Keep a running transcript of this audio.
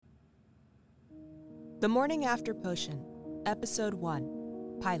The Morning After Potion, Episode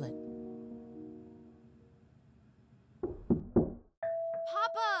 1, Pilot.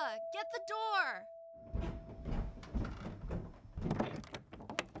 Papa, get the door!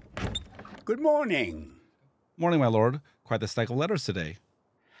 Good morning. Morning, my lord. Quite the stack of letters today.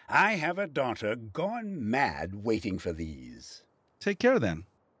 I have a daughter gone mad waiting for these. Take care, then.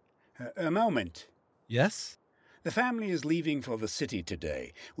 A moment. Yes? The family is leaving for the city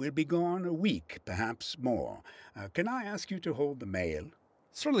today. We'll be gone a week, perhaps more. Can I ask you to hold the mail?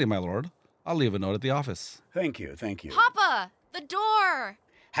 Certainly, my lord. I'll leave a note at the office. Thank you, thank you. Papa, the door!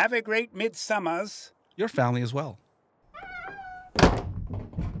 Have a great midsummers. Your family as well.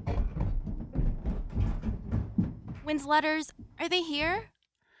 Wyn's letters, are they here?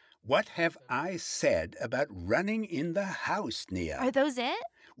 What have I said about running in the house, Nia? Are those it?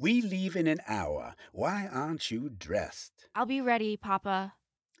 We leave in an hour. Why aren't you dressed? I'll be ready, Papa.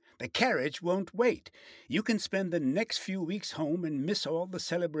 The carriage won't wait. You can spend the next few weeks home and miss all the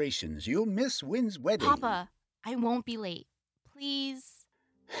celebrations. You'll miss Wyn's wedding. Papa, I won't be late. Please.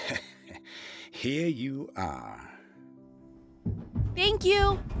 Here you are. Thank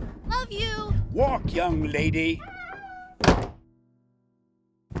you. Love you. Walk, young lady.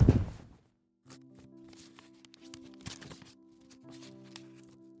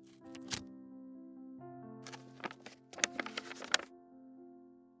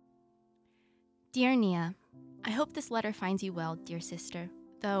 Dear Nia, I hope this letter finds you well, dear sister,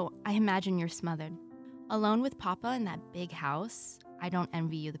 though I imagine you're smothered. Alone with Papa in that big house, I don't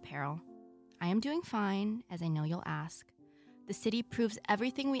envy you the peril. I am doing fine, as I know you'll ask. The city proves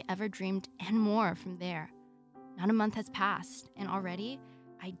everything we ever dreamed and more from there. Not a month has passed, and already,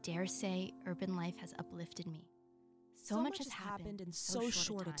 I dare say, urban life has uplifted me. So much has happened in so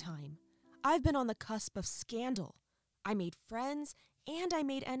short a time. I've been on the cusp of scandal. I made friends and I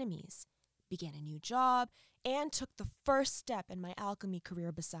made enemies. Began a new job, and took the first step in my alchemy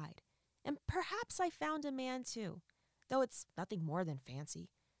career beside. And perhaps I found a man too, though it's nothing more than fancy.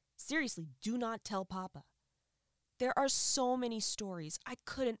 Seriously, do not tell Papa. There are so many stories, I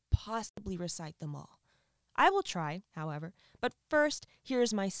couldn't possibly recite them all. I will try, however, but first,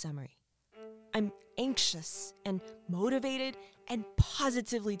 here's my summary. I'm anxious and motivated and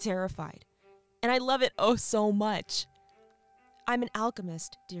positively terrified. And I love it oh so much. I'm an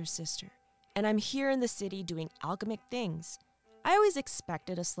alchemist, dear sister. And I'm here in the city doing alchemic things. I always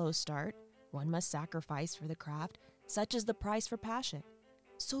expected a slow start. One must sacrifice for the craft, such is the price for passion.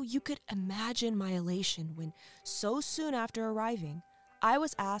 So you could imagine my elation when, so soon after arriving, I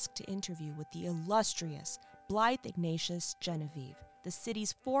was asked to interview with the illustrious Blythe Ignatius Genevieve, the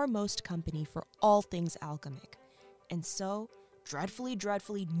city's foremost company for all things alchemic. And so, dreadfully,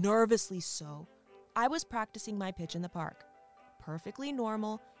 nervously so, I was practicing my pitch in the park. Perfectly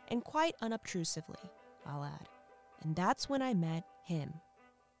normal, and quite unobtrusively, I'll add. And that's when I met him.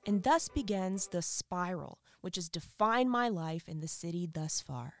 And thus begins the spiral, which has defined my life in the city thus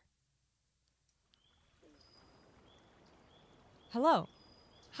far. Hello.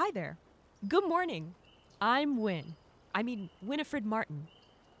 Hi there. Good morning. I'm Wynifred Martin.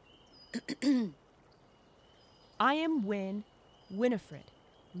 I am Wynifred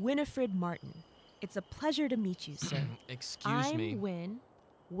Martin. It's a pleasure to meet you, sir. Excuse me. I'm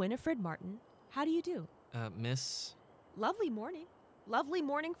Wynifred Martin. How do you do? Miss? Lovely morning. Lovely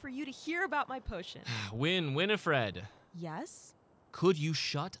morning for you to hear about my potion. Wynifred. Yes? Could you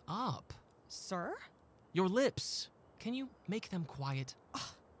shut up? Sir? Your lips. Can you make them quiet?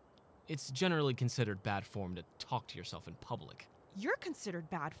 It's generally considered bad form to talk to yourself in public. You're considered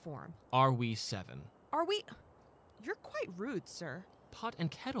bad form. Are we 7? Are we? You're quite rude, sir. Pot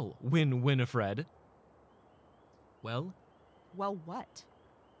and kettle, Wynifred. Well? Well, what?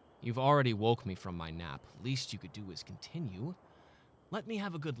 You've already woke me from my nap. Least you could do is continue. Let me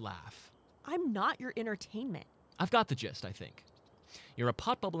have a good laugh. I'm not your entertainment. I've got the gist, I think. You're a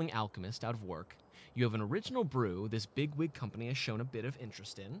pot-bubbling alchemist out of work. You have an original brew this bigwig company has shown a bit of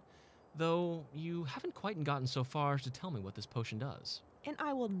interest in, though you haven't quite gotten so far as to tell me what this potion does. And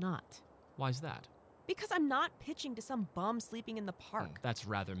I will not. Why's that? Because I'm not pitching to some bum sleeping in the park. That's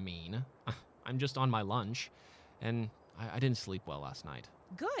rather mean. I'm just on my lunch, and I didn't sleep well last night.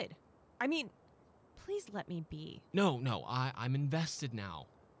 Good. Please let me be. No, I'm invested now.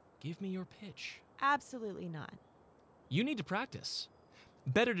 Give me your pitch. Absolutely not. You need to practice.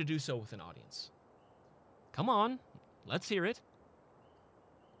 Better to do so with an audience. Come on, let's hear it.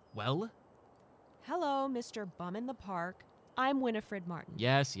 Well? Hello, Mr. Bum in the Park. I'm Wynifred Martin.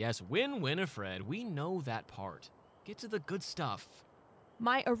 Yes, Wynifred. We know that part. Get to the good stuff.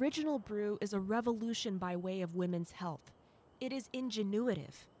 My original brew is a revolution by way of women's health. It is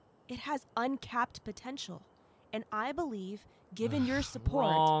ingenuitive. It has uncapped potential. And I believe, given your support...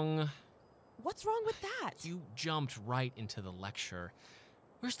 Wrong. What's wrong with that? You jumped right into the lecture.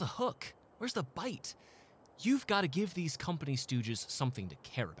 Where's the hook? Where's the bite? You've got to give these company stooges something to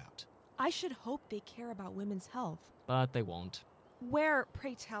care about. I should hope they care about women's health. But they won't. Where,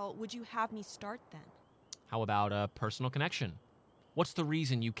 pray tell, would you have me start then? How about a personal connection? What's the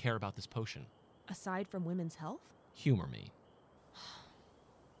reason you care about this potion? Aside from women's health? Humor me.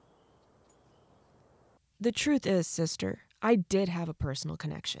 The truth is, sister, I did have a personal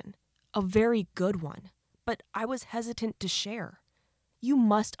connection. A very good one. But I was hesitant to share. You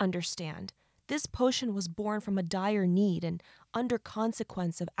must understand, this potion was born from a dire need and under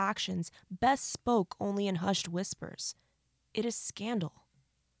consequence of actions best spoke only in hushed whispers. It is scandal.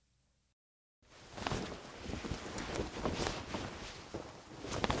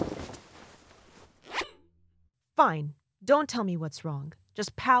 Fine. Don't tell me what's wrong.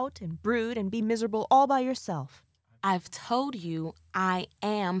 Just pout and brood and be miserable all by yourself. I've told you I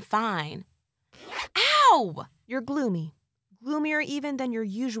am fine. Ow! You're gloomy. Gloomier even than your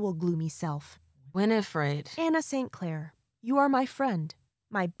usual gloomy self. Wynifred. Anna St. Clair, you are my friend.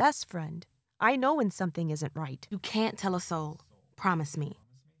 My best friend. I know when something isn't right. You can't tell a soul. Promise me.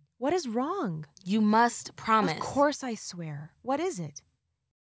 What is wrong? You must promise. Of course I swear. What is it?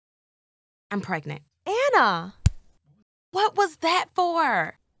 I'm pregnant. Anna! What was that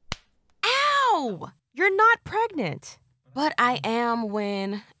for? Ow! You're not pregnant. But I am,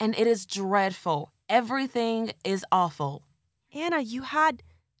 Wyn, and it is dreadful. Everything is awful. Anna, you had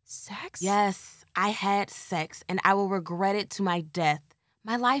sex? Yes, I had sex, and I will regret it to my death.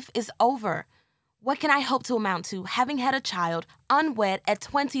 My life is over. What can I hope to amount to, having had a child, unwed at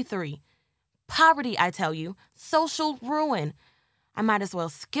 23? Poverty, I tell you. Social ruin. I might as well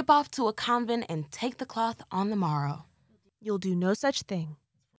skip off to a convent and take the cloth on the morrow. You'll do no such thing.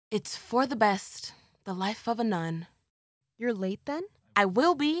 It's for the best. The life of a nun. You're late then? I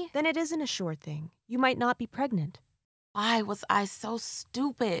will be. Then it isn't a sure thing. You might not be pregnant. Why was I so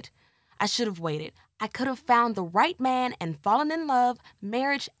stupid? I should have waited. I could have found the right man and fallen in love,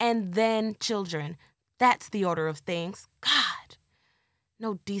 marriage, and then children. That's the order of things. God,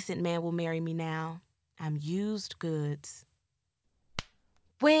 no decent man will marry me now. I'm used goods.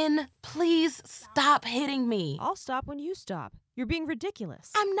 Wyn, please stop hitting me. I'll stop when you stop. You're being ridiculous.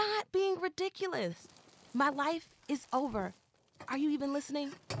 I'm not being ridiculous. My life is over. Are you even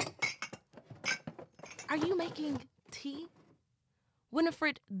listening? Are you making tea?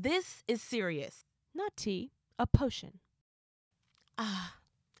 Wynifred, this is serious. Not tea, a potion.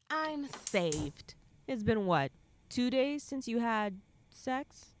 I'm saved. It's been what, 2 days since you had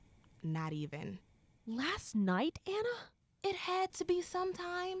sex? Not even. Last night, Anna? It had to be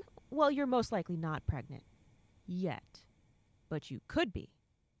sometime. Well, you're most likely not pregnant. Yet. But you could be.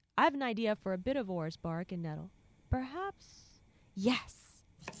 I have an idea for a bit of orris bark and nettle. Perhaps. Yes.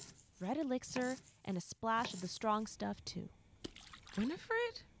 Red elixir and a splash of the strong stuff, too.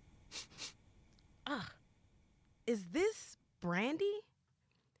 Wynifred? Is this brandy?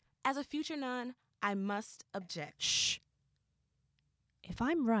 As a future nun, I must object. Shh. If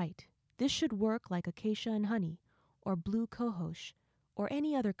I'm right, this should work like acacia and honey, or blue cohosh, or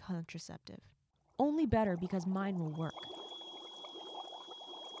any other contraceptive. Only better because mine will work.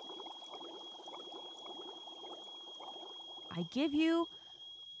 I give you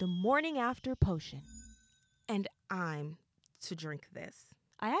the morning after potion. And I'm to drink this.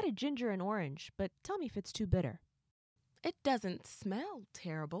 I added ginger and orange, but tell me if it's too bitter. It doesn't smell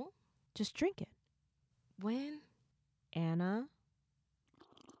terrible. Just drink it. When? Anna?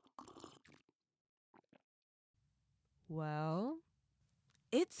 Well?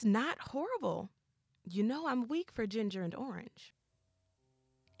 It's not horrible. You know I'm weak for ginger and orange.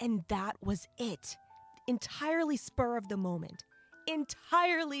 And that was it. Entirely spur of the moment.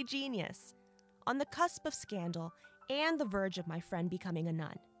 Entirely genius. On the cusp of scandal and the verge of my friend becoming a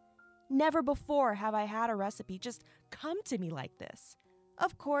nun. Never before have I had a recipe just come to me like this.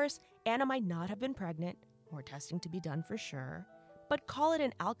 Of course, Anna might not have been pregnant, more testing to be done for sure, but call it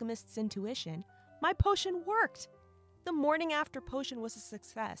an alchemist's intuition, my potion worked. The morning after potion was a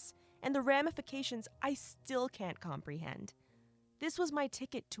success, and the ramifications I still can't comprehend. This was my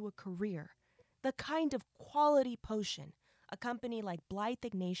ticket to a career, the kind of quality potion a company like Blythe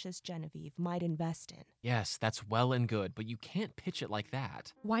Ignatius Genevieve might invest in. Yes, that's well and good, but you can't pitch it like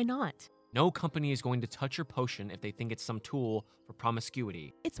that. Why not? No company is going to touch your potion if they think it's some tool for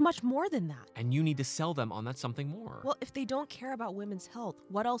promiscuity. It's much more than that. And you need to sell them on that something more. Well, if they don't care about women's health,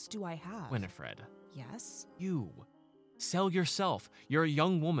 what else do I have? Wynifred. Yes? You. Sell yourself. You're a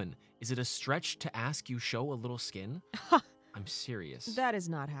young woman. Is it a stretch to ask you show a little skin? I'm serious. That is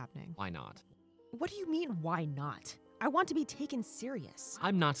not happening. Why not? What do you mean, why not? I want to be taken serious.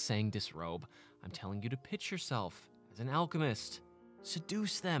 I'm not saying disrobe. I'm telling you to pitch yourself as an alchemist.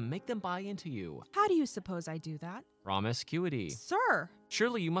 Seduce them. Make them buy into you. How do you suppose I do that? Promiscuity. Sir!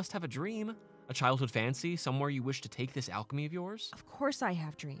 Surely you must have a dream. A childhood fancy, somewhere you wish to take this alchemy of yours? Of course I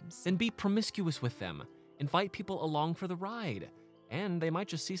have dreams. Then be promiscuous with them. Invite people along for the ride. And they might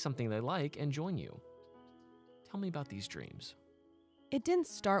just see something they like and join you. Tell me about these dreams. It didn't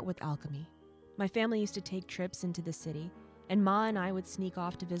start with alchemy. My family used to take trips into the city, and Ma and I would sneak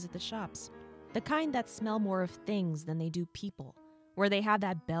off to visit the shops. The kind that smell more of things than they do people, where they have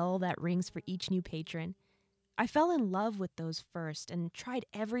that bell that rings for each new patron. I fell in love with those first and tried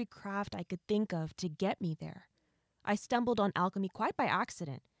every craft I could think of to get me there. I stumbled on alchemy quite by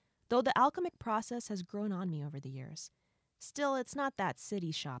accident, though the alchemic process has grown on me over the years. Still, it's not that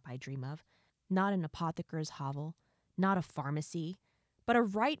city shop I dream of, not an apotheker's hovel, not a pharmacy, but a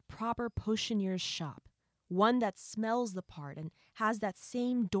right proper potioneer's shop, one that smells the part and has that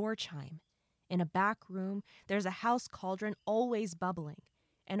same door chime. In a back room, there's a house cauldron always bubbling,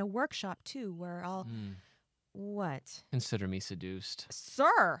 and a workshop, too, where I'll... What? Consider me seduced.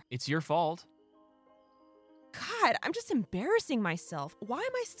 Sir! It's your fault. God, I'm just embarrassing myself. Why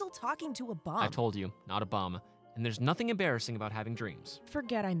am I still talking to a bum? I told you, not a bum. And there's nothing embarrassing about having dreams,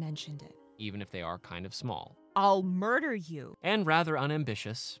 Forget I mentioned it. even if they are kind of small. I'll murder you. And rather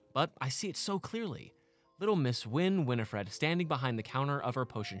unambitious, but I see it so clearly. Little Miss Wynifred standing behind the counter of her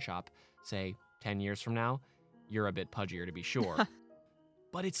potion shop. Say, 10 years from now, you're a bit pudgier to be sure.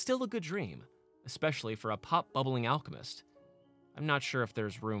 But it's still a good dream, especially for a pop-bubbling alchemist. I'm not sure if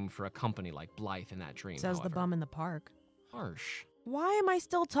there's room for a company like Blythe in that dream, Says the however. bum in the park. Harsh. Why am I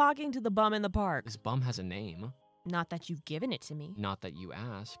still talking to the bum in the park? This bum has a name. Not that you've given it to me. Not that you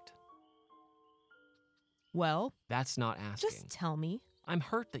asked. Well, That's not asking. just tell me. I'm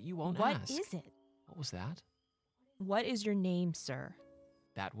hurt that you won't What ask. is it? What was that? What is your name, sir?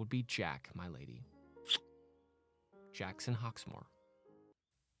 That would be Jack, my lady. Jackson Hawksmoor.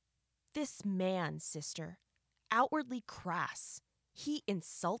 This man, sister, outwardly crass. He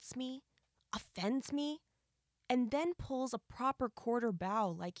insults me, offends me, and then pulls a proper quarter bow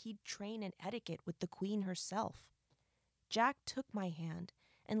like he'd train in etiquette with the queen herself. Jack took my hand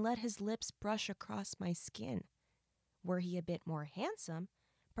and let his lips brush across my skin. Were he a bit more handsome,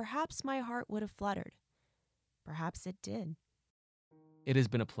 perhaps my heart would have fluttered. Perhaps it did. It has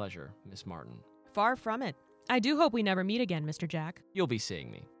been a pleasure, Miss Martin. Far from it. I do hope we never meet again, Mr. Jack. You'll be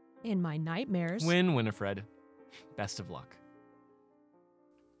seeing me. In my nightmares. Wynifred. Best of luck.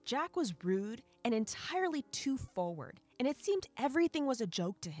 Jack was rude and entirely too forward, and it seemed everything was a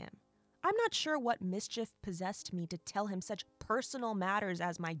joke to him. I'm not sure what mischief possessed me to tell him such personal matters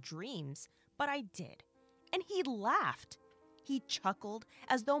as my dreams, but I did. And he laughed. He chuckled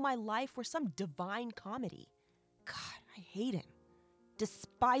as though my life were some divine comedy. God, I hate him.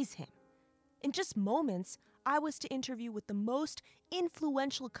 Despise him. In just moments, I was to interview with the most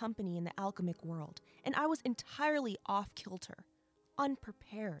influential company in the alchemic world, and I was entirely off kilter,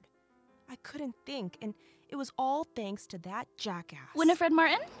 unprepared. I couldn't think, and it was all thanks to that jackass. Wynifred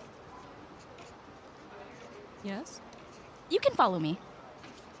Martin, Yes? you can follow me.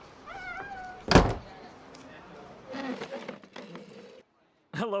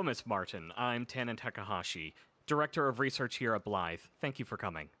 Hello, Miss Martin. I'm Tannen Takahashi, Director of Research here at Blythe. Thank you for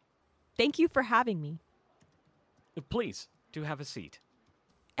coming. Thank you for having me. Please, do have a seat.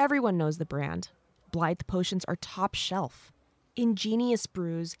 Everyone knows the brand. Blythe potions are top shelf. Ingenious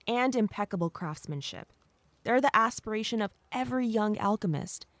brews and impeccable craftsmanship. They're the aspiration of every young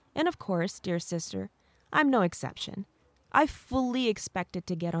alchemist. And of course, dear sister, I'm no exception. I fully expected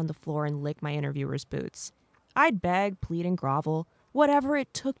to get on the floor and lick my interviewer's boots. I'd beg, plead, and grovel, whatever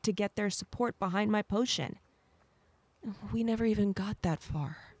it took to get their support behind my potion. We never even got that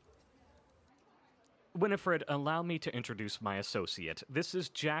far. Wynifred, allow me to introduce my associate. This is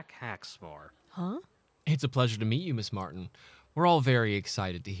Jack Hawksmoor. Huh? It's a pleasure to meet you, Miss Martin. We're all very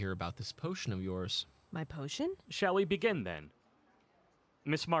excited to hear about this potion of yours. My potion? Shall we begin then?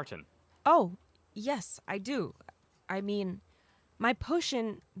 Miss Martin. Oh, yes, I do. I mean, my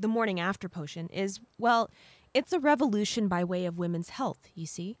potion, the morning after potion, is, well, it's a revolution by way of women's health, you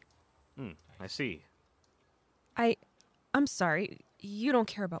see? I see. I'm sorry, you don't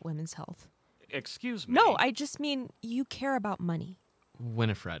care about women's health. Excuse me. No, I just mean you care about money.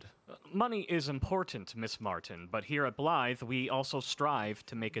 Winifred. Money is important, Miss Martin, but here at Blythe, we also strive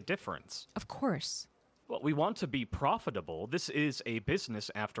to make a difference. Of course. Well, we want to be profitable. This is a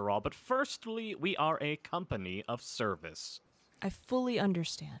business after all, but firstly, we are a company of service. I fully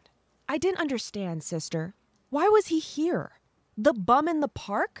understand. I didn't understand, sister. Why was he here? The bum in the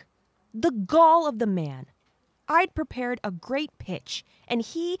park? The gall of the man. I'd prepared a great pitch, and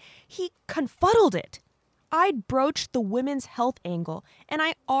he confuddled it. I'd broached the women's health angle, and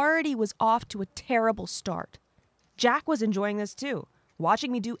I already was off to a terrible start. Jack was enjoying this too,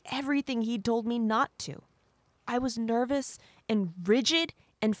 watching me do everything he'd told me not to. I was nervous and rigid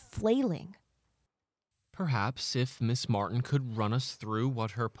and flailing. Perhaps if Miss Martin could run us through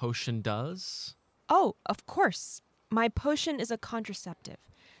what her potion does? Oh, of course. My potion is a contraceptive,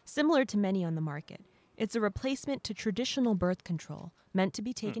 similar to many on the market. It's a replacement to traditional birth control, meant to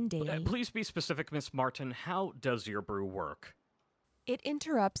be taken daily. Please be specific, Miss Martin. How does your brew work? It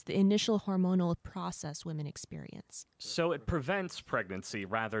interrupts the initial hormonal process women experience. So it prevents pregnancy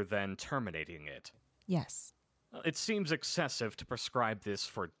rather than terminating it. Yes. It seems excessive to prescribe this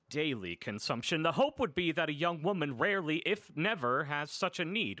for daily consumption. The hope would be that a young woman rarely, if never, has such a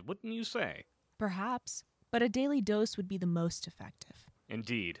need, wouldn't you say? Perhaps, but a daily dose would be the most effective.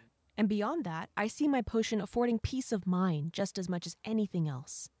 Indeed. And beyond that, I see my potion affording peace of mind just as much as anything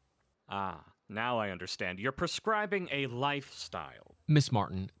else. Ah, now I understand. You're prescribing a lifestyle. Miss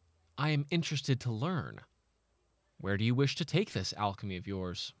Martin, I am interested to learn. Where do you wish to take this alchemy of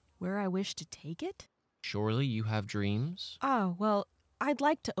yours? Where I wish to take it? Surely you have dreams? Well, I'd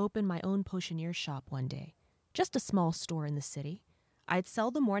like to open my own potioneer shop one day. Just a small store in the city. I'd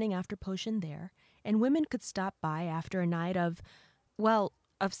sell the morning after potion there, and women could stop by after a night of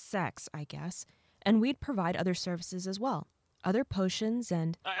sex, I guess. And we'd provide other services as well. Other potions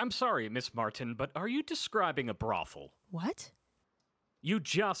and... I'm sorry, Miss Martin, but are you describing a brothel? What? You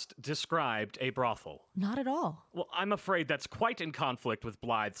just described a brothel. Not at all. Well, I'm afraid that's quite in conflict with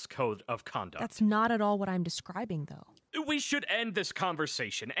Blythe's code of conduct. That's not at all what I'm describing, though. We should end this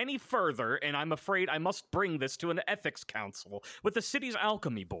conversation any further, and I'm afraid I must bring this to an ethics council with the city's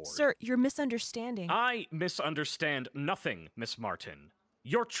alchemy board. Sir, you're misunderstanding. I misunderstand nothing, Miss Martin.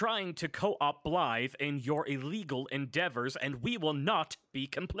 You're trying to co-opt Blythe in your illegal endeavors, and we will not be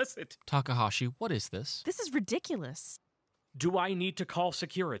complicit. Takahashi, what is this? This is ridiculous. Do I need to call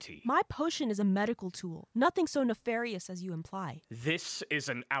security? My potion is a medical tool, nothing so nefarious as you imply. This is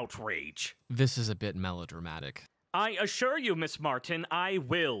an outrage. This is a bit melodramatic. I assure you, Miss Martin, I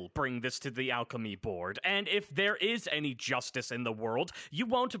will bring this to the alchemy board, and if there is any justice in the world, you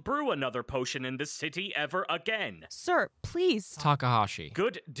won't brew another potion in this city ever again. Sir, please. Takahashi.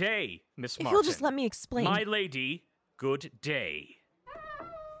 Good day, Miss Martin. If you'll just let me explain. My lady, good day.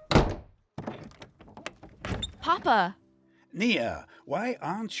 Papa, Nia, why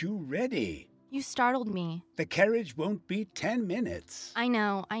aren't you ready? you startled me. The carriage won't be 10 minutes. I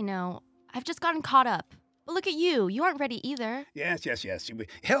know. I've just gotten caught up. But look at you. You aren't ready either. Yes.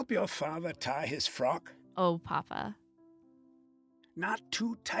 Help your father tie his frock. Oh, Papa. Not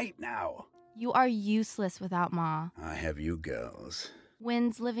too tight now. You are useless without Ma. I have you girls.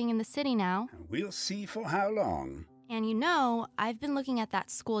 Wynn's living in the city now. We'll see for how long. And you know, I've been looking at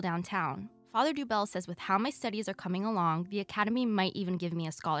that school downtown. Father Dubell says with how my studies are coming along, the academy might even give me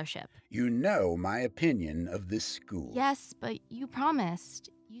a scholarship. You know my opinion of this school. Yes, but you promised.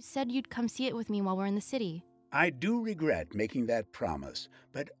 You said you'd come see it with me while we're in the city. I do regret making that promise,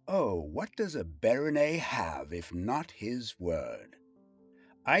 but oh, what does a baronet have if not his word?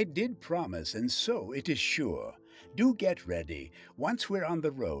 I did promise, and so it is sure. Do get ready. Once we're on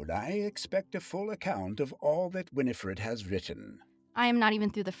the road, I expect a full account of all that Wynifred has written. I am not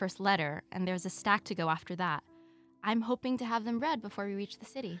even through the first letter, and there's a stack to go after that. I'm hoping to have them read before we reach the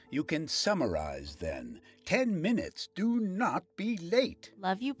city. You can summarize then. 10 minutes. Do not be late.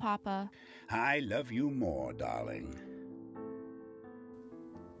 Love you, Papa. I love you more, darling.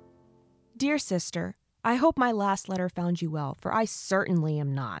 Dear sister, I hope my last letter found you well, for I certainly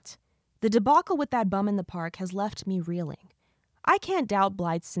am not. The debacle with that bum in the park has left me reeling. I can't doubt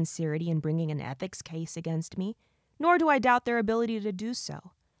Blythe's sincerity in bringing an ethics case against me, nor do I doubt their ability to do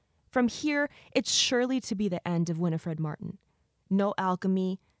so. From here, it's surely to be the end of Wynifred Martin. No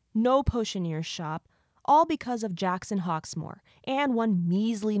alchemy, no potioneer's shop, all because of Jackson Hawksmoor and one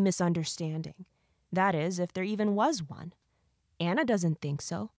measly misunderstanding. That is, if there even was one. Anna doesn't think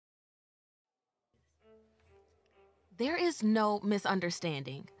so. There is no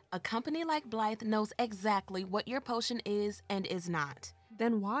misunderstanding. A company like Blythe knows exactly what your potion is and is not.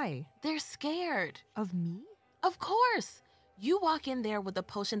 Then why? They're scared. Of me? Of course. You walk in there with a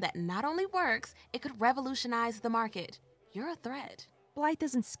potion that not only works, it could revolutionize the market. You're a threat. Blythe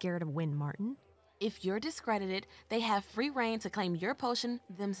isn't scared of Wyn, Martin. If you're discredited, they have free reign to claim your potion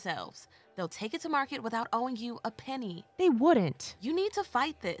themselves. They'll take it to market without owing you a penny. They wouldn't. You need to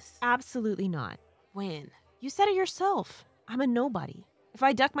fight this. Absolutely not. When? You said it yourself. I'm a nobody. If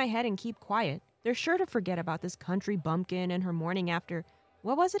I duck my head and keep quiet, They're sure to forget about this country bumpkin and her morning after.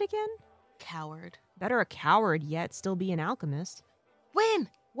 What was it again? Coward. Better a coward yet still be an alchemist. Wyn!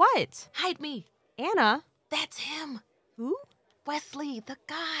 What? Hide me! Anna? That's him! Who? Wesley, the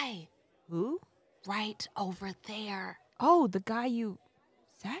guy. Who? Right over there. Oh, the guy you...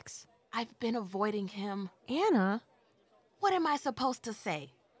 Sex? I've been avoiding him. Anna? What am I supposed to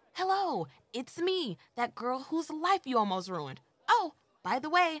say? Hello, it's me, that girl whose life you almost ruined. Oh, by the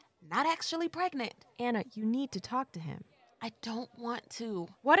way, not actually pregnant. Anna, you need to talk to him. I don't want to.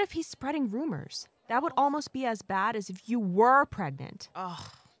 What if he's spreading rumors? That would almost be as bad as if you were pregnant. Ugh.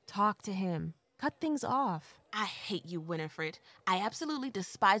 Talk to him. Cut things off. I hate you, Wynifred. I absolutely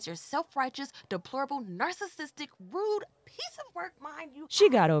despise your self-righteous, deplorable, narcissistic, rude piece of work mind you... She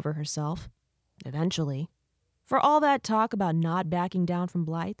got over herself. Eventually. For all that talk about not backing down from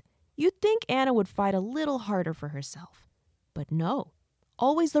Blythe, you'd think Anna would fight a little harder for herself. But no.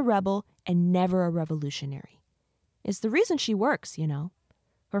 Always the rebel and never a revolutionary. It's the reason she works, you know.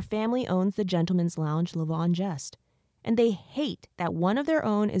 Her family owns the gentleman's lounge Levon Jest, and they hate that one of their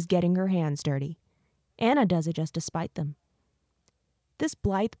own is getting her hands dirty. Anna does it just to spite them. This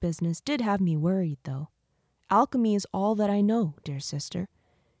Blythe business did have me worried, though. Alchemy is all that I know, dear sister.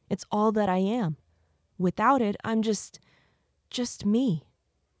 It's all that I am. Without it, I'm just me.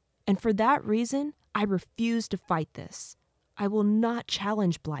 And for that reason, I refuse to fight this. I will not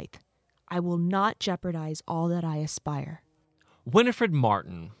challenge Blythe. I will not jeopardize all that I aspire. Wynifred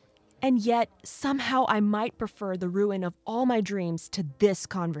Martin. And yet, somehow I might prefer the ruin of all my dreams to this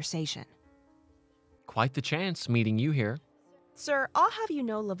conversation. Quite the chance meeting you here. Sir, I'll have you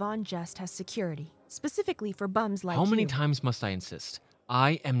know Levon Jest has security, specifically for bums like you. How many times must I insist?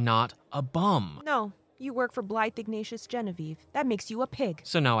 I am not a bum. No, you work for Blythe Ignatius Genevieve. That makes you a pig.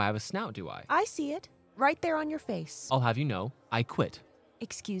 So now I have a snout, do I? I see it. Right there on your face. I'll have you know, I quit.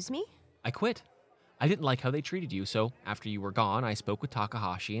 Excuse me? I quit. I didn't like how they treated you, so after you were gone, I spoke with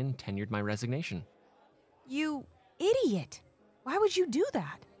Takahashi and tenured my resignation. You idiot. Why would you do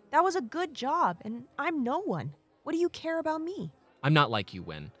that? That was a good job, and I'm no one. What do you care about me? I'm not like you,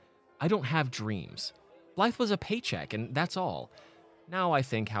 Wyn. I don't have dreams. Blythe was a paycheck, and that's all. Now I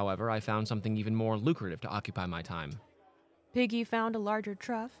think, however, I found something even more lucrative to occupy my time. Piggy found a larger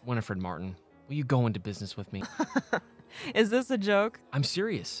trough. Wynifred Martin, will you go into business with me? Is this a joke? I'm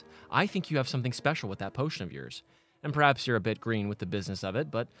serious. I think you have something special with that potion of yours. And perhaps you're a bit green with the business of it,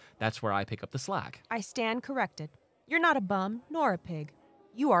 but that's where I pick up the slack. I stand corrected. You're not a bum, nor a pig.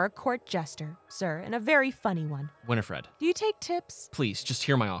 You are a court jester, sir, and a very funny one. Wynifred. Do you take tips? Please, just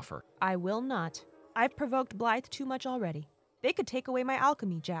hear my offer. I will not. I've provoked Blythe too much already. They could take away my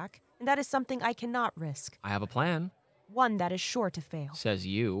alchemy, Jack, and that is something I cannot risk. I have a plan. One that is sure to fail. Says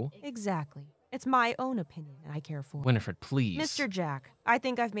you. Exactly. It's my own opinion that I care for. Wynifred, please. Mr. Jack, I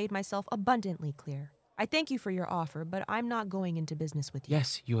think I've made myself abundantly clear. I thank you for your offer, but I'm not going into business with you.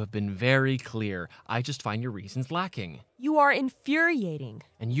 Yes, you have been very clear. I just find your reasons lacking. You are infuriating.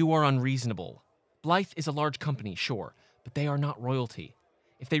 And you are unreasonable. Blythe is a large company, sure, but they are not royalty.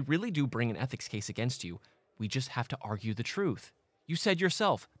 If they really do bring an ethics case against you, we just have to argue the truth. You said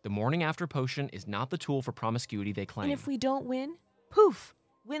yourself, the morning after potion is not the tool for promiscuity they claim. And if we don't win, poof,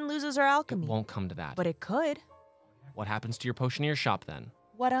 Wyn loses our alchemy. It won't come to that. But it could. What happens to your potioneer shop then?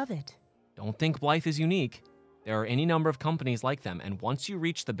 What of it? Don't think Blythe is unique. There are any number of companies like them, and once you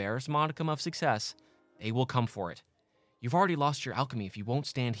reach the barest modicum of success, they will come for it. You've already lost your alchemy if you won't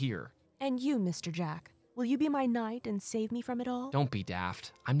stand here. And you, Mr. Jack, will you be my knight and save me from it all? Don't be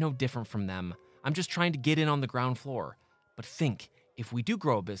daft. I'm no different from them. I'm just trying to get in on the ground floor. But think, if we do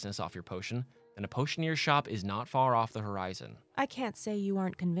grow a business off your potion, then a potioneer shop is not far off the horizon. I can't say you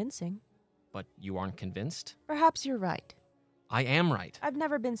aren't convincing. But you aren't convinced? Perhaps you're right. I am right. I've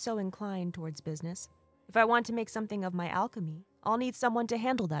never been so inclined towards business. If I want to make something of my alchemy, I'll need someone to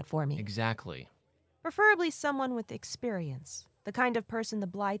handle that for me. Exactly. Preferably someone with experience, the kind of person the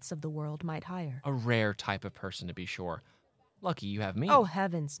Blythes of the world might hire. A rare type of person, to be sure. Lucky you have me. Oh,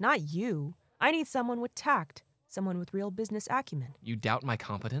 heavens, not you. I need someone with tact, someone with real business acumen. You doubt my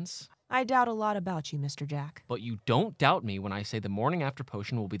competence? I doubt a lot about you, Mr. Jack. But you don't doubt me when I say the morning after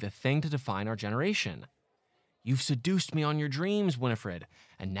potion will be the thing to define our generation. You've seduced me on your dreams, Wynifred,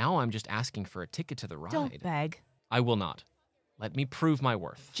 and now I'm just asking for a ticket to the ride. Don't beg. I will not. Let me prove my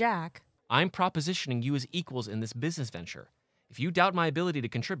worth. Jack. I'm propositioning you as equals in this business venture. If you doubt my ability to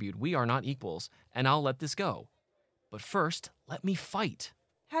contribute, we are not equals, and I'll let this go. But first, let me fight.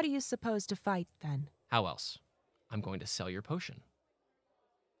 How do you suppose to fight, then? How else? I'm going to sell your potion.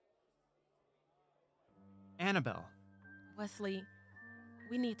 Annabelle, Wesley,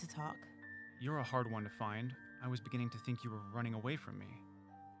 we need to talk. you're a hard one to find. I was beginning to think you were running away from me.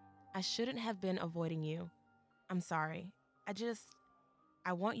 I shouldn't have been avoiding you. I'm sorry.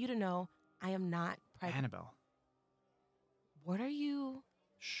 I want you to know I am not pregnant. Annabelle. What are you...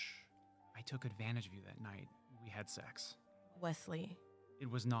 Shh. I took advantage of you that night. We had sex. Wesley. It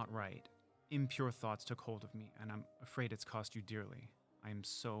was not right. Impure thoughts took hold of me, and I'm afraid it's cost you dearly. I am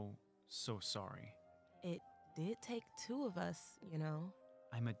so sorry. It did take two of us, you know.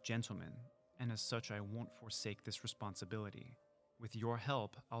 I'm a gentleman, and as such, I won't forsake this responsibility. With your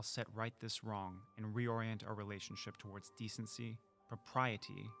help, I'll set right this wrong and reorient our relationship towards decency,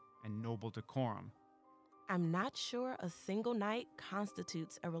 propriety, and noble decorum. I'm not sure a single night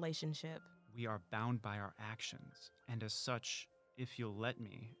constitutes a relationship. We are bound by our actions, and as such, if you'll let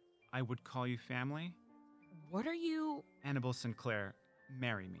me, I would call you family. What are you... Annabelle Sinclair,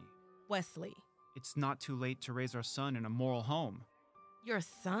 marry me. Wesley. It's not too late to raise our son in a moral home. Your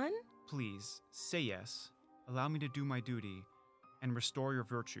son? Please, say yes. Allow me to do my duty and restore your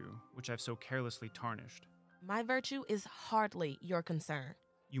virtue, which I've so carelessly tarnished. My virtue is hardly your concern.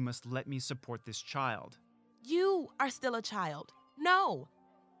 You must let me support this child. You are still a child. No,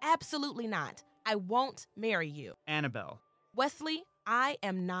 absolutely not. I won't marry you. Annabelle. Wesley, I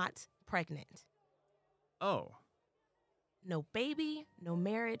am not pregnant. Oh. No baby, no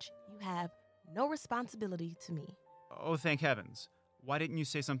marriage. You have no responsibility to me. Oh, thank heavens. Why didn't you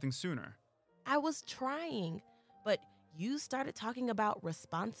say something sooner? I was trying, but you started talking about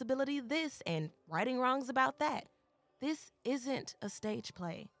responsibility this and righting wrongs about that. This isn't a stage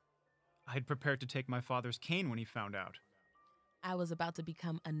play. I'd prepared to take my father's cane when he found out. I was about to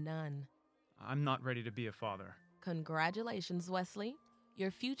become a nun. I'm not ready to be a father. Congratulations, Wesley.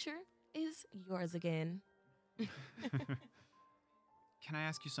 Your future is yours again. Can I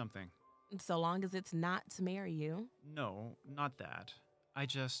ask you something? So long as it's not to marry you. No, not that.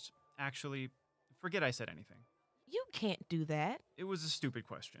 Actually, forget I said anything. You can't do that. It was a stupid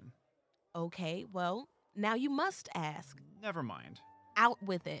question. Okay, well, now you must ask. Never mind. Out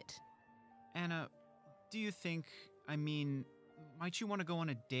with it. Anna, do you think, might you want to go on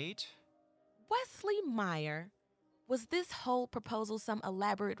a date? Wesley Meyer, was this whole proposal some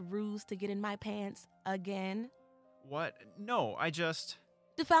elaborate ruse to get in my pants again? What? No,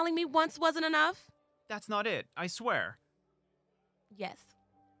 Defiling me once wasn't enough? That's not it, I swear. Yes,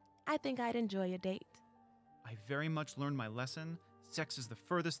 I think I'd enjoy a date. I very much learned my lesson. Sex is the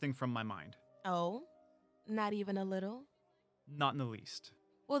furthest thing from my mind. Oh, not even a little? Not in the least.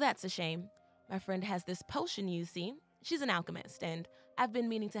 Well, that's a shame. My friend has this potion, you see. She's an alchemist, and I've been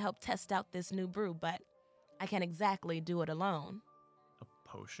meaning to help test out this new brew, but I can't exactly do it alone. A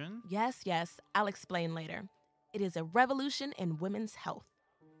potion? Yes, I'll explain later. It is a revolution in women's health.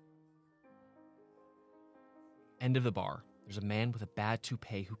 End of the bar. There's a man with a bad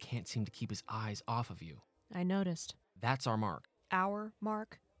toupee who can't seem to keep his eyes off of you. I noticed. That's our Mark. Our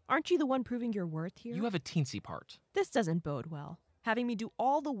Mark? Aren't you the one proving your worth here? You have a teensy part. This doesn't bode well. Having me do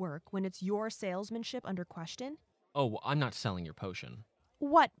all the work when it's your salesmanship under question? Oh, I'm not selling your potion.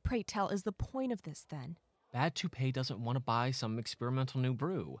 What, pray tell, is the point of this then? Bad toupee doesn't want to buy some experimental new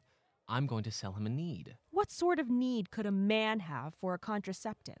brew. I'm going to sell him a need. What sort of need could a man have for a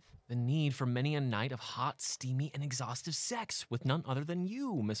contraceptive? The need for many a night of hot, steamy, and exhaustive sex with none other than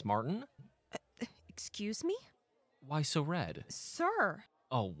you, Miss Martin. Excuse me? Why so red? Sir.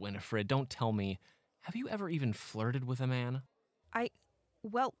 Oh, Wynifred, don't tell me. Have you ever even flirted with a man?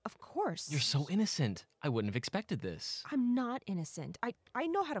 Well, of course. You're so innocent. I wouldn't have expected this. I'm not innocent. I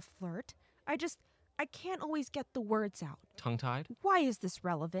know how to flirt. I can't always get the words out. Tongue-tied? Why is this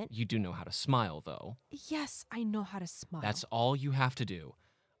relevant? You do know how to smile, though. Yes, I know how to smile. That's all you have to do.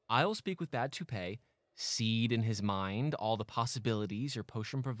 I'll speak with Bad Toupee, seed in his mind all the possibilities your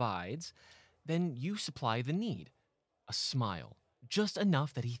potion provides. Then you supply the need. A smile. Just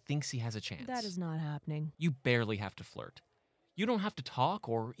enough that he thinks he has a chance. That is not happening. You barely have to flirt. You don't have to talk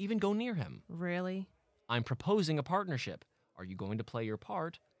or even go near him. Really? I'm proposing a partnership. Are you going to play your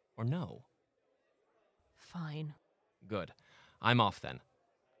part or no? Fine. Good. I'm off then.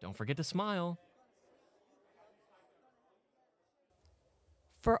 Don't forget to smile.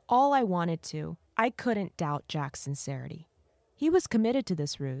 For all I wanted to, I couldn't doubt Jack's sincerity. He was committed to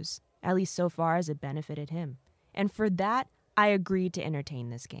this ruse, at least so far as it benefited him. And for that, I agreed to entertain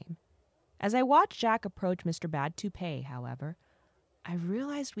this game. As I watched Jack approach Mr. Bad Toupee, however, I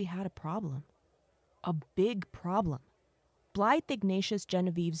realized we had a problem. A big problem. Blythe Ignatius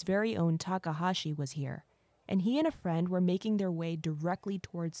Genevieve's very own Takahashi was here, and he and a friend were making their way directly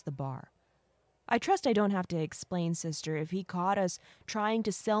towards the bar. I trust I don't have to explain, sister, if he caught us trying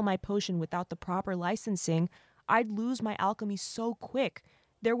to sell my potion without the proper licensing, I'd lose my alchemy so quick,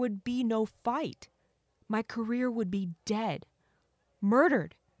 there would be no fight. My career would be dead.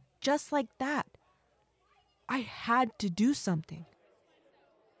 Murdered. just like that. I had to do something.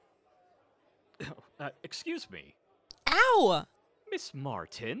 Excuse me. Ow! Miss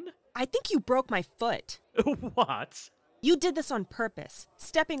Martin? I think you broke my foot. What? You did this on purpose,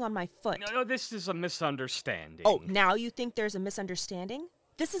 stepping on my foot. No, this is a misunderstanding. Oh, now you think there's a misunderstanding?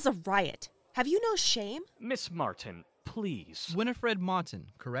 This is a riot. Have you no shame? Miss Martin, please. Wynifred Martin,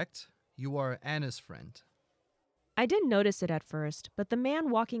 correct? You are Anna's friend. I didn't notice it at first, but the man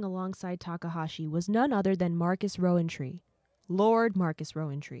walking alongside Takahashi was none other than Marcus Rowantree, Lord Marcus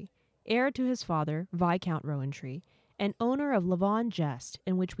Rowantree, heir to his father, Viscount Rowantree, and owner of Levon Jest,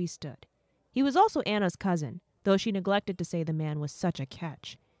 in which we stood. He was also Anna's cousin, though she neglected to say the man was such a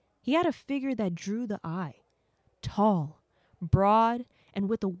catch. He had a figure that drew the eye. Tall, broad, and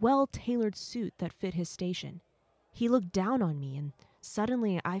with a well-tailored suit that fit his station. He looked down on me, and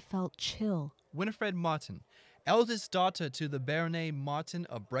suddenly I felt chill. Wynifred Martin, eldest daughter to the Baronet Martin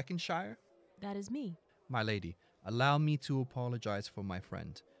of Breckenshire? That is me. My lady, allow me to apologize for my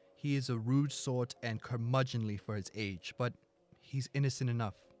friend. He is a rude sort and curmudgeonly for his age, but he's innocent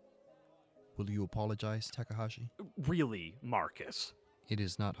enough. Will you apologize, Takahashi? Really, Marcus? It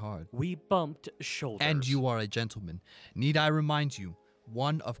is not hard. We bumped shoulders. And you are a gentleman. Need I remind you,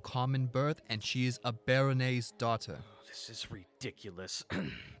 one of common birth, and she is a baronet's daughter. This is ridiculous.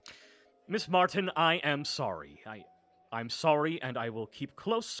 Miss Martin, I am sorry. I'm sorry, and I will keep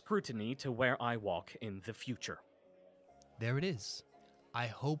close scrutiny to where I walk in the future. There it is. I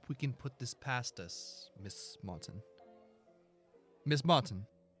hope we can put this past us, Miss Martin. Miss Martin.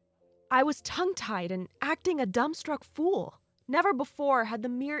 I was tongue-tied and acting a dumbstruck fool. Never before had the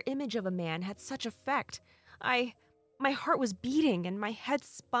mere image of a man had such effect. My heart was beating and my head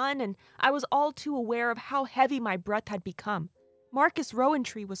spun, and I was all too aware of how heavy my breath had become. Marcus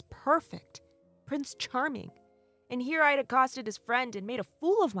Rowantree was perfect, Prince Charming. And here I'd accosted his friend and made a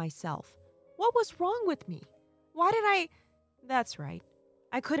fool of myself. What was wrong with me? Why did I... That's right.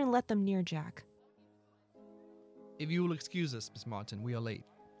 I couldn't let them near Jack. If you will excuse us, Miss Martin, we are late.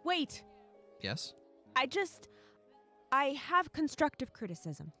 Wait. Yes? I have constructive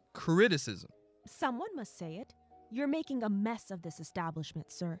criticism. Criticism? Someone must say it. You're making a mess of this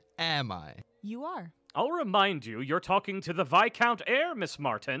establishment, sir. Am I? You are. I'll remind you, you're talking to the Viscount heir, Miss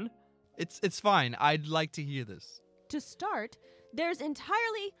Martin. It's fine. I'd like to hear this. To start, there's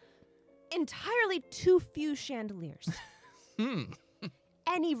entirely too few chandeliers.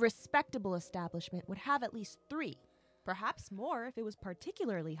 Any respectable establishment would have at least 3, perhaps more if it was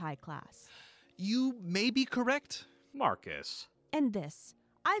particularly high class. You may be correct. Marcus. And this,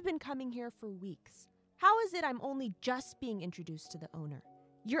 I've been coming here for weeks. How is it I'm only just being introduced to the owner?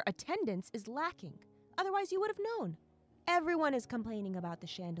 Your attendance is lacking. Otherwise, you would have known. Everyone is complaining about the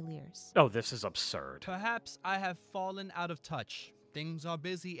chandeliers. Oh, this is absurd. Perhaps I have fallen out of touch. Things are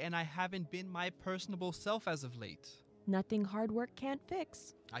busy and I haven't been my personable self as of late. Nothing hard work can't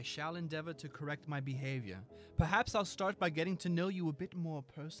fix. I shall endeavor to correct my behavior. Perhaps I'll start by getting to know you a bit more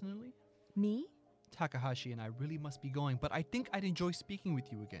personally. Me? Takahashi and I really must be going, but I think I'd enjoy speaking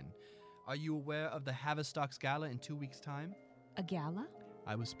with you again. Are you aware of the Haverstocks Gala in 2 weeks' time? A gala?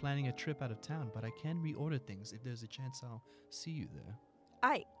 I was planning a trip out of town, but I can reorder things. If there's a chance, I'll see you there.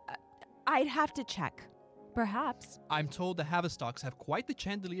 I'd have to check. Perhaps. I'm told the Haverstocks have quite the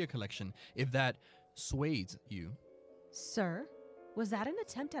chandelier collection, if that sways you. Sir, was that an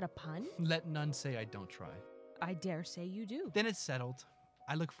attempt at a pun? Let none say I don't try. I dare say you do. Then it's settled.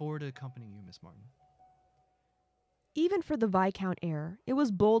 I look forward to accompanying you, Miss Martin. Even for the Viscount heir, it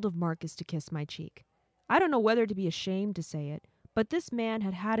was bold of Marcus to kiss my cheek. I don't know whether to be ashamed to say it, but this man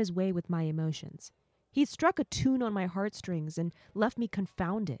had had his way with my emotions. He struck a tune on my heartstrings and left me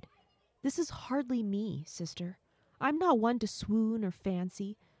confounded. This is hardly me, sister. I'm not one to swoon or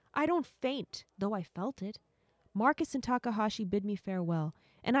fancy. I don't faint, though I felt it. Marcus and Takahashi bid me farewell,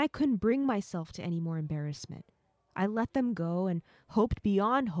 and I couldn't bring myself to any more embarrassment. I let them go and hoped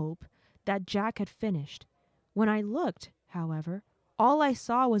beyond hope that Jack had finished. When I looked, however, all I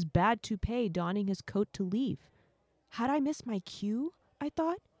saw was Bad Toupee donning his coat to leave. Had I missed my cue, I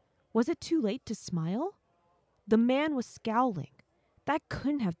thought? Was it too late to smile? The man was scowling. That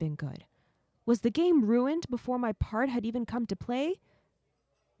couldn't have been good. Was the game ruined before my part had even come to play?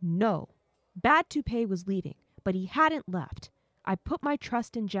 No. Bad Toupee was leaving, but he hadn't left. I put my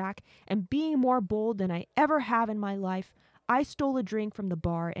trust in Jack, and being more bold than I ever have in my life, I stole a drink from the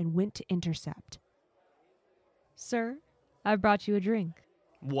bar and went to intercept. Sir, I've brought you a drink.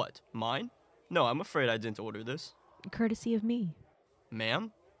 What, mine? No, I'm afraid I didn't order this. Courtesy of me.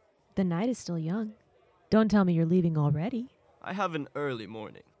 Ma'am? The night is still young. Don't tell me you're leaving already. I have an early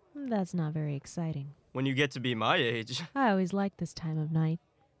morning. That's not very exciting. When you get to be my age. I always like this time of night.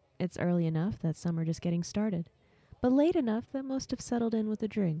 It's early enough that some are just getting started, but late enough that most have settled in with a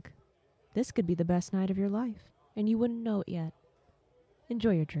drink. This could be the best night of your life, and you wouldn't know it yet.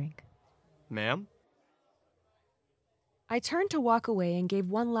 Enjoy your drink. Ma'am? I turned to walk away and gave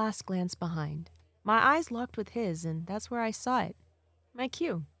one last glance behind. My eyes locked with his, and that's where I saw it. My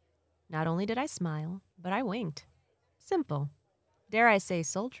cue. Not only did I smile, but I winked. Simple. Dare I say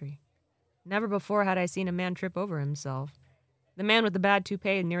sultry. Never before had I seen a man trip over himself. The man with the bad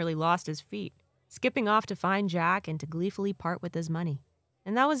toupee nearly lost his feet, skipping off to find Jack and to gleefully part with his money.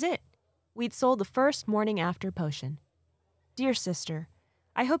 And that was it. We'd sold the first morning after potion. Dear sister,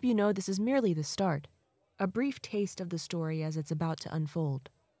 I hope you know this is merely the start. A brief taste of the story as it's about to unfold.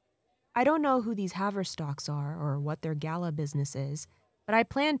 I don't know who these Haverstocks are or what their gala business is, but I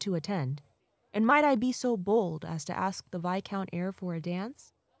plan to attend. And might I be so bold as to ask the Viscount heir for a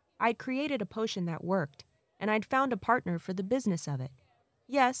dance? I'd created a potion that worked, and I'd found a partner for the business of it.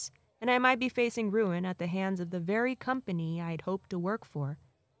 Yes, and I might be facing ruin at the hands of the very company I'd hoped to work for.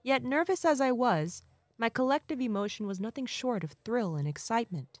 Yet nervous as I was, my collective emotion was nothing short of thrill and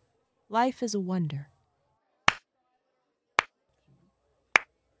excitement. Life is a wonder.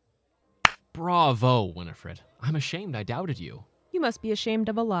 Bravo, Wynifred. I'm ashamed I doubted you. You must be ashamed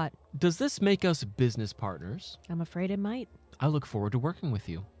of a lot. Does this make us business partners? I'm afraid it might. I look forward to working with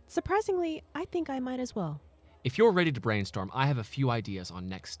you. Surprisingly, I think I might as well. If you're ready to brainstorm, I have a few ideas on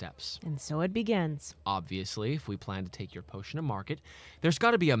next steps. And so it begins. Obviously, if we plan to take your potion to market, there's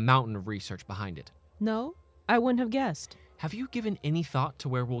got to be a mountain of research behind it. No, I wouldn't have guessed. Have you given any thought to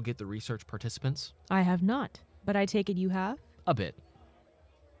where we'll get the research participants? I have not, but I take it you have? A bit.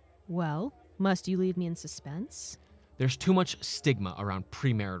 Well, must you leave me in suspense? There's too much stigma around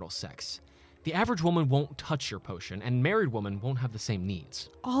premarital sex. The average woman won't touch your potion, and married women won't have the same needs.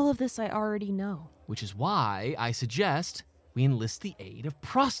 All of this I already know. Which is why I suggest we enlist the aid of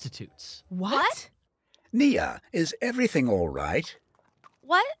prostitutes. What? Nia, is everything all right?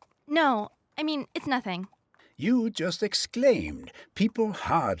 What? No, I mean, it's nothing. You just exclaimed. People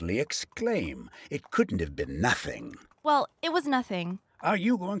hardly exclaim. It couldn't have been nothing. Well, it was nothing. Are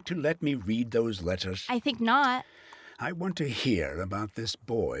you going to let me read those letters? I think not. I want to hear about this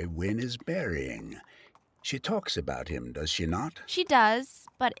boy Wyn is burying. She talks about him, does she not? She does,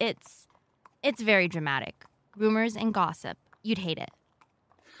 but it's very dramatic. Rumors and gossip. You'd hate it.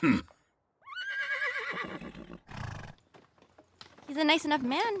 He's a nice enough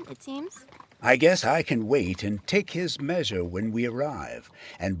man, it seems. I guess I can wait and take his measure when we arrive.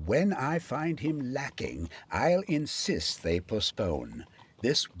 And when I find him lacking, I'll insist they postpone.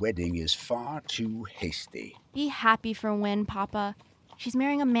 This wedding is far too hasty. Be happy for Wyn, Papa. She's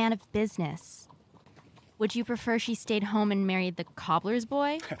marrying a man of business. Would you prefer she stayed home and married the cobbler's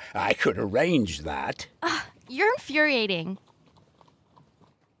boy? I could arrange that. You're infuriating.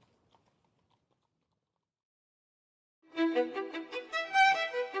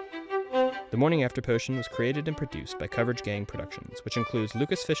 The Morning After Potion was created and produced by Coverage Gang Productions, which includes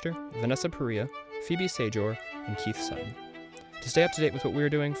Lucas Fischer, Vanessa Perea, Phoebe Sajor, and Keith Sutton. To stay up to date with what we're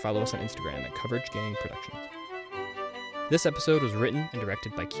doing, follow us on Instagram at Coverage Gang Productions. This episode was written and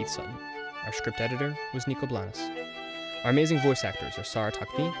directed by Keith Sutton. Our script editor was Nico Blanes. Our amazing voice actors are Sarah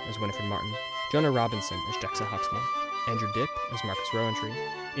Takmi as Wynifred Martin, Jonah Robinson as Jackson Huxmore, Andrew Dipp as Marcus Rowantree,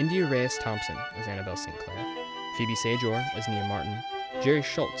 India Reyes Thompson as Annabelle St. Clair, Phoebe Sajor as Nia Martin, Jerry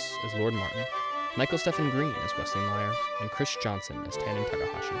Schultz as Lord Martin, Michael Stephen Green as Wesley Meyer, and Chris Johnson as Tannen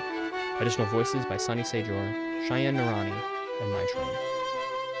Takahashi. Additional voices by Sunny Sajor, Cheyenne Narani, and Nitron.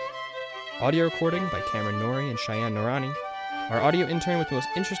 Audio recording by Cameron Norrie and Cheyenne Narani. Our audio intern with the most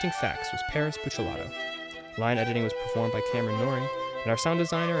interesting facts was Paris Puccelato. Line editing was performed by Cameron Norrie, and our sound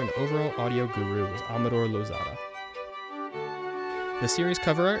designer and overall audio guru was Amador Lozada. The series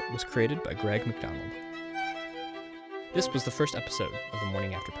cover art was created by Greg McDonald. This was the first episode of The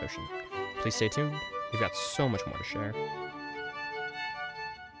Morning After Potion. Please stay tuned. We've got so much more to share.